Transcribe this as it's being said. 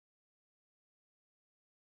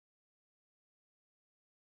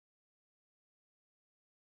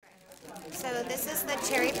So this is the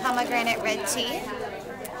cherry pomegranate red tea.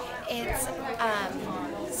 It's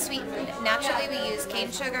sweetened. Naturally we use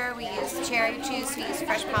cane sugar, we use cherry juice, we use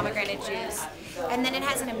fresh pomegranate juice. And then it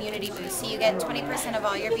has an immunity boost, so you get 20% of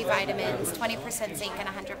all your B vitamins, 20% zinc, and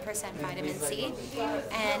 100% vitamin C.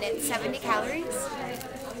 And it's 70 calories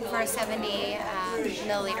for a 70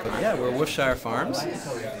 milliliter bottle. Yeah, we're Wolfshire Farms,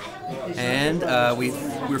 and we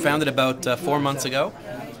were founded about 4 months ago.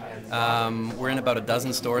 We're in about a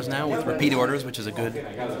dozen stores now with repeat orders, which is a good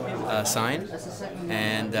sign.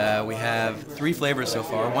 And we have 3 flavors so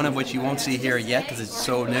far, one of which you won't see here yet because it's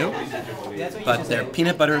so new. But they're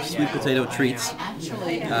peanut butter sweet potato treats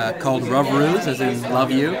called Rubberoos, as in love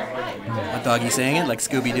you. A doggy saying it, like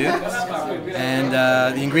Scooby-Doo. And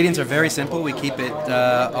the ingredients are very simple. We keep it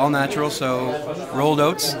all natural, so rolled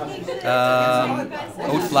oats,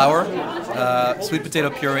 oat flour, sweet potato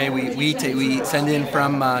puree we send in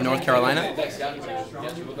from North Carolina,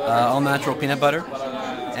 all natural peanut butter,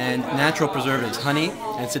 and natural preservatives, honey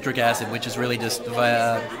and citric acid, which is really just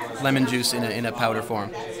lemon juice in a powder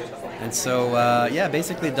form. And so, yeah,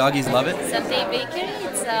 basically doggies love it. Sunday Bakery,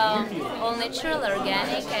 it's all natural,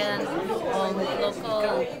 organic, and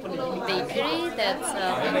local bakery that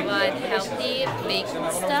provide healthy baked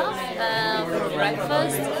stuff for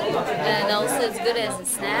breakfast, and also it's good as a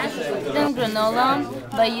snack. Then granola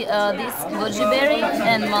by this goji berry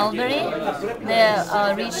and mulberry.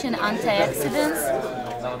 They're rich in antioxidants.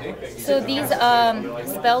 So these are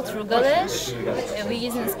spelt rugalish. We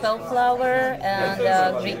use spelt flour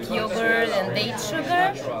and Greek yogurt and date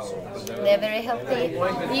sugar. They're very healthy.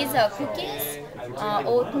 These are cookies,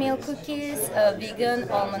 oatmeal cookies, vegan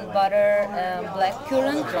almond butter, black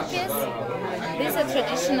currant cookies. These are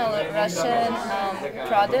traditional Russian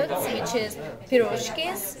products, which is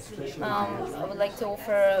piroshkis. I would like to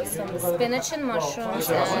offer some spinach and mushrooms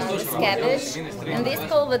and this cabbage. And this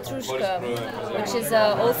called vatrushka, which is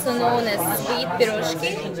also known as sweet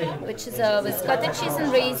piroshki, which is with cottage cheese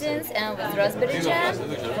and raisins and with raspberry jam.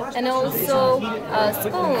 And also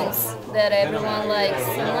scones that everyone likes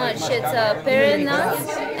so much. It's pear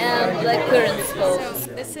nuts and black currant scones.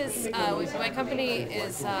 So this is, my company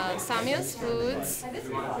is Samyos Foods.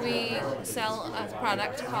 We sell a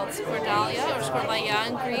product called skordalia or skordalia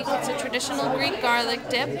in Greek. It's a traditional Greek garlic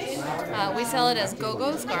dip. We sell it as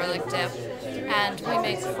Gogo's garlic dip. And we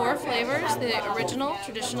make 4 flavors, the original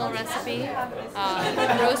traditional recipe,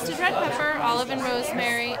 roasted red pepper, olive and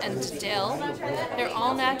rosemary, and dill. They're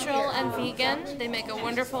all natural and vegan. They make a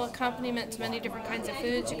wonderful accompaniment to many different kinds of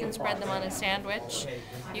foods. You can spread them on a sandwich.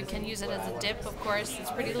 You can use it as a dip, of course.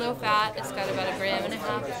 It's pretty low fat. It's got about 1.5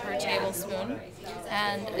 grams per tablespoon.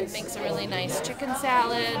 And it makes a really nice chicken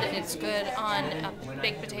salad. It's good on a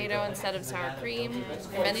baked potato instead of sour cream.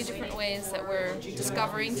 There are many different ways that we're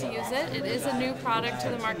discovering to use it. It is a new product to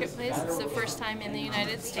the marketplace. It's the first time in the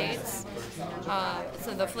United States.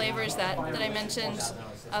 So the flavors that I mentioned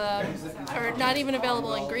are not even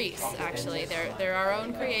available in Greece, actually. They're our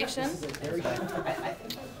own creation.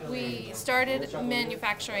 We started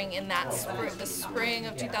manufacturing in the spring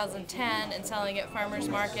of 2010 and selling at farmers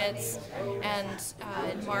markets. And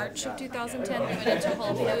in March of 2010, we went into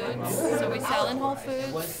Whole Foods. So we sell in Whole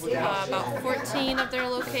Foods, about 14 of their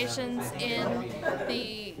locations in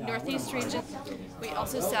the Northeast region. We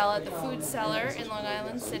also sell at the Food Cellar in Long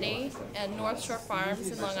Island City and North Shore Farms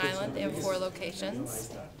in Long Island. They have 4 locations.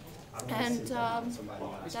 And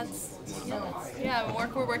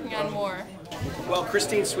we're working on more. Well,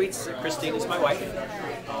 Christine Sweets, Christine is my wife.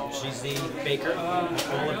 She's the baker.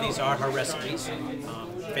 All of these are her recipes.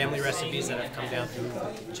 Family recipes that have come down through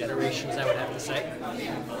generations, I would have to say.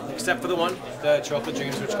 Except for the chocolate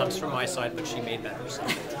dreams, which comes from my side, but she made that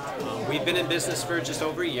herself. We've been in business for just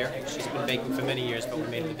over a year. She's been baking for many years, but we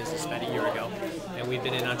made the business about a year ago. And we've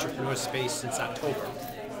been in entrepreneur space since October,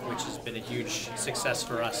 which has been a huge success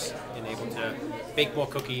for us, being able to bake more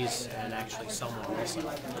cookies and actually sell more also.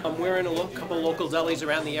 We're in a couple local delis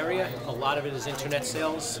around the area. A lot of it is internet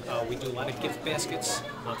sales. We do a lot of gift baskets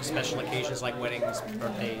for special occasions like weddings,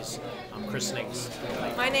 birthdays, christenings.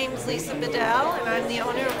 My name's Lisa Bedell, and I'm the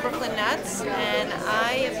owner of Brooklyn Nuts, and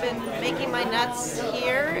I have been making my nuts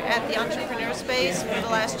here at the Entrepreneur Space for the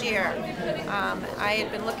last year. I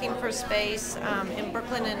had been looking for space in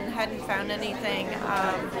Brooklyn and hadn't found anything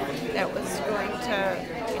that was going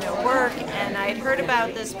to work, and I had heard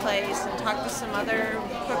about this place and talked to some other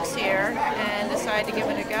cooks here and decided to give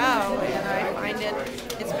it a go, and I find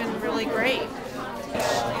it's been really great.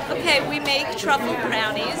 Okay, we make truffle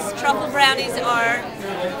brownies. Truffle brownies are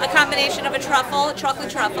a combination of a chocolate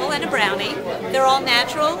truffle, and a brownie. They're all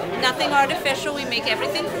natural, nothing artificial. We make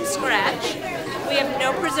everything from scratch. We have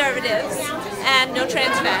no preservatives and no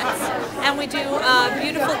trans fats. And we do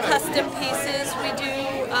beautiful custom pieces. We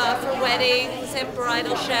do for weddings and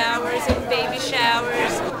bridal showers and baby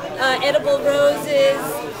showers, edible roses,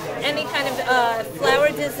 any kind of flower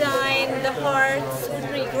design. The hearts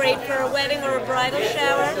would be great for a wedding or a bridal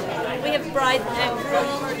shower. We have bride and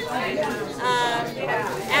groom,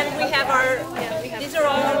 and we have these are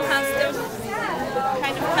all our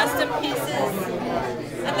custom pieces.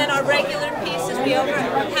 And then our regular pieces, we have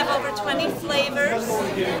over 20 flavors.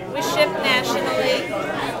 We ship nationally,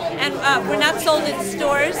 and we're not sold in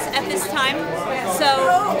stores at this time. So,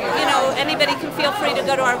 you know, anybody can feel free to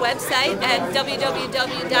go to our website at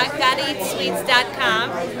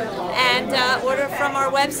www.gottaeatsweets.com and order from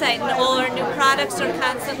our website. And all our new products are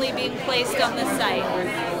constantly being placed on the site.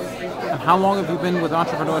 And how long have you been with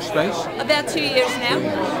Entrepreneur Space? About 2 years now.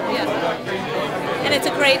 Yeah. And it's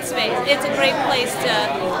a great space. It's a great place to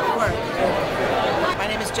work. My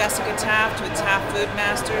name is Jessica Taft with Taft Food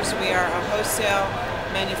Masters. We are a wholesale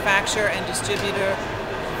manufacturer and distributor,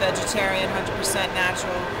 vegetarian, 100%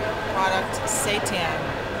 natural product, seitan.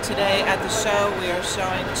 Today at the show we are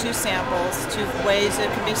showing 2 samples, 2 ways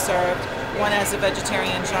it can be served, one as a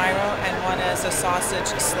vegetarian gyro and one as a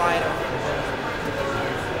sausage slider.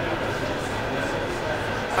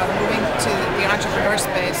 Moving to the entrepreneur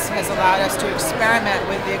space has allowed us to experiment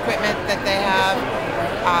with the equipment that they have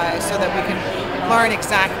so that we can learn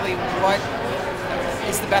exactly what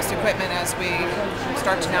is the best equipment as we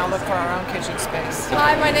start to now look for our own kitchen space.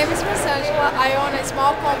 Hi, my name is Rosangela. I own a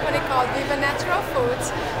small company called Viva Natural Foods.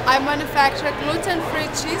 I manufacture gluten-free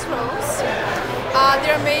cheese rolls.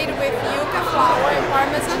 They're made with yuca flour and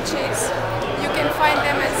Parmesan cheese. You can find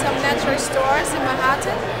them at some natural stores in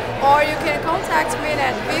Manhattan, or you can contact me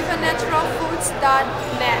at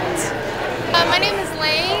vivanaturalfoods.net. My name is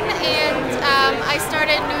Lane, and I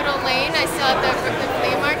started Noodle Lane. I sell at the Brooklyn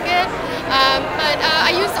Flea Market, but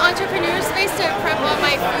I use Entrepreneur Space to prep all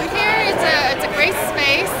my food here. It's a great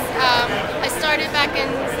space. I started back in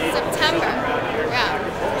September. Yeah,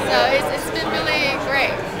 so it's been really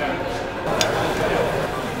great.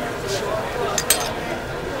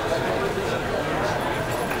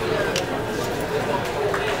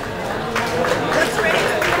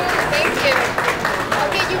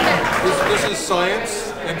 This is science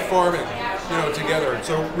and farming, you know, together.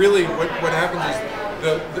 So really, what happens is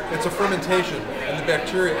it's a fermentation, and the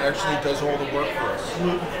bacteria actually does all the work for us.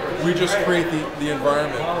 We just create the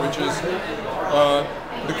environment, which is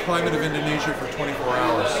the climate of Indonesia for 24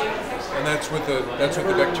 hours, and that's what the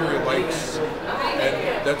bacteria likes,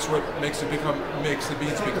 and that's what makes the beans become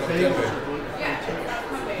tempeh.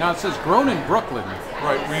 Now it says grown in Brooklyn.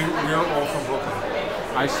 Right, we are all from Brooklyn.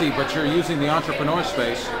 I see, but you're using the entrepreneur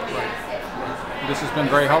space. Right. This has been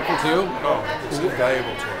very helpful to you? Oh, it's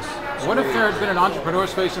invaluable to us. What if there had been an entrepreneur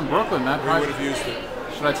space in Brooklyn? We would have used it.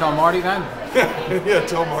 Should I tell Marty then? Yeah,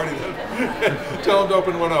 tell Marty then. Tell him to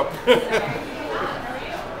open one up.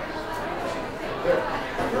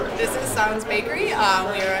 This is Sounds Bakery. We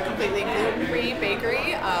are a completely gluten-free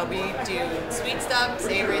bakery. We do sweet stuff,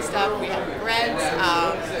 savory stuff. We have breads.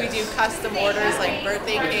 We do custom orders like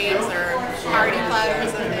birthday cakes or party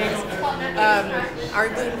platters and things. Our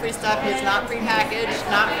gluten-free stuff is not prepackaged,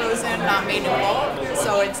 not frozen, not made in bulk.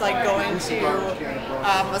 So it's like going to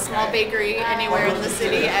a small bakery anywhere in the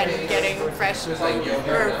city and getting fresh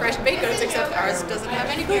baked goods, except ours doesn't have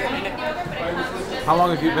any gluten in it. How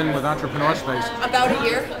long have you been with Entrepreneur Space? About a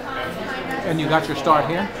year. And you got your start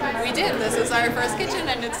here? We did. This is our first kitchen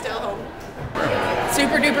and it's still home.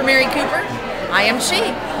 Super duper Mary Cooper. I am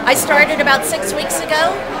she. I started about 6 weeks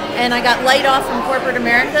ago and I got laid off from corporate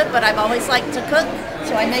America, but I've always liked to cook.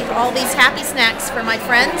 So I make all these happy snacks for my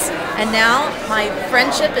friends, and now my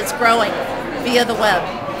friendship is growing via the web.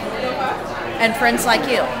 And friends like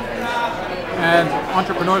you. And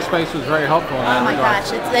Entrepreneur Space was very helpful in that regard. Oh my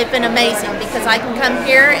gosh, they've been amazing because I can come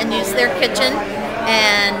here and use their kitchen,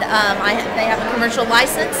 and they have a commercial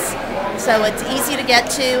license, so it's easy to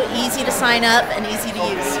get to, easy to sign up, and easy to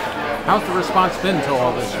use. How's the response been to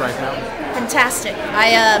all this right now? Fantastic.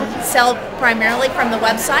 I sell primarily from the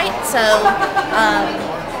website, so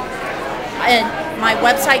and my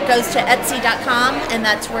website goes to Etsy.com, and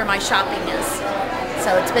that's where my shopping is.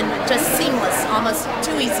 So it's been just seamless, almost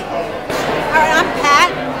too easy. All right, I'm Pat.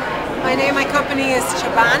 My company is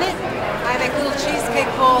Chabanit. I make little cheesecake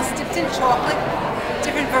balls dipped in chocolate,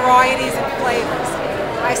 different varieties and flavors.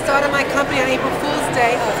 I started my company on April Fool's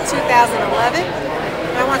Day of 2011.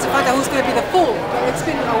 And I wanted to find out who's going to be the fool. It's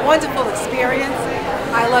been a wonderful experience.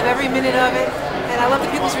 I love every minute of it, and I love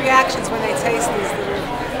the people's reactions when they taste these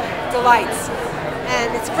delights.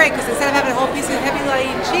 And it's great because instead of having a whole piece of heavy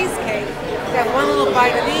laden cheesecake, you have one little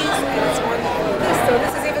bite of these, and it's wonderful. So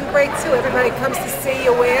this is even great too. Everybody comes to see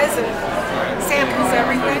your wares and samples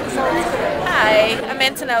everything. So it's good. Hi, I'm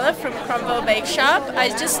Antonella from Crumble Bake Shop. I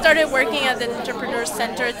just started working at the Entrepreneur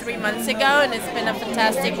Center 3 months ago, and it's been a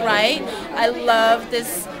fantastic ride. I love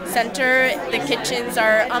this center. The kitchens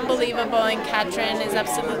are unbelievable, and Katrin is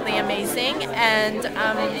absolutely amazing. And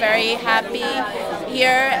I'm very happy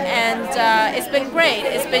here, and it's been great.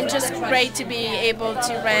 It's been just great to be able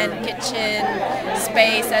to rent kitchen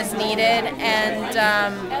space as needed, and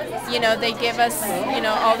you know, they give us, you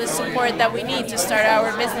know, all the support that we need to start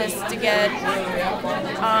our business, to get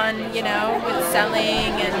on, you know, with selling,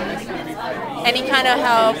 and any kind of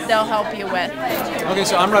help they'll help you with. Okay,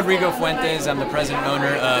 so I'm Rodrigo Fuentes. I'm the president and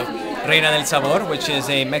owner of Reina del Sabor, which is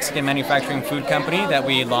a Mexican manufacturing food company that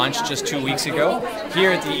we launched just 2 weeks ago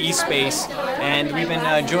here at the East Space, and we've been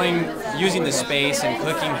enjoying using the space and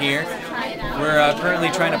cooking here. We're currently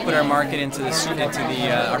trying to put our market into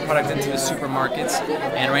our product into the supermarkets,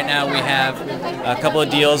 and right now we have a couple of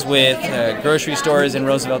deals with grocery stores in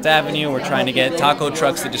Roosevelt Avenue. We're trying to get taco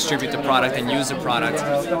trucks to distribute the product and use the product.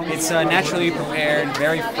 It's naturally prepared,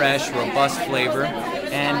 very fresh, robust flavor,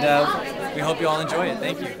 and we hope you all enjoy it.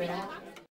 Thank you.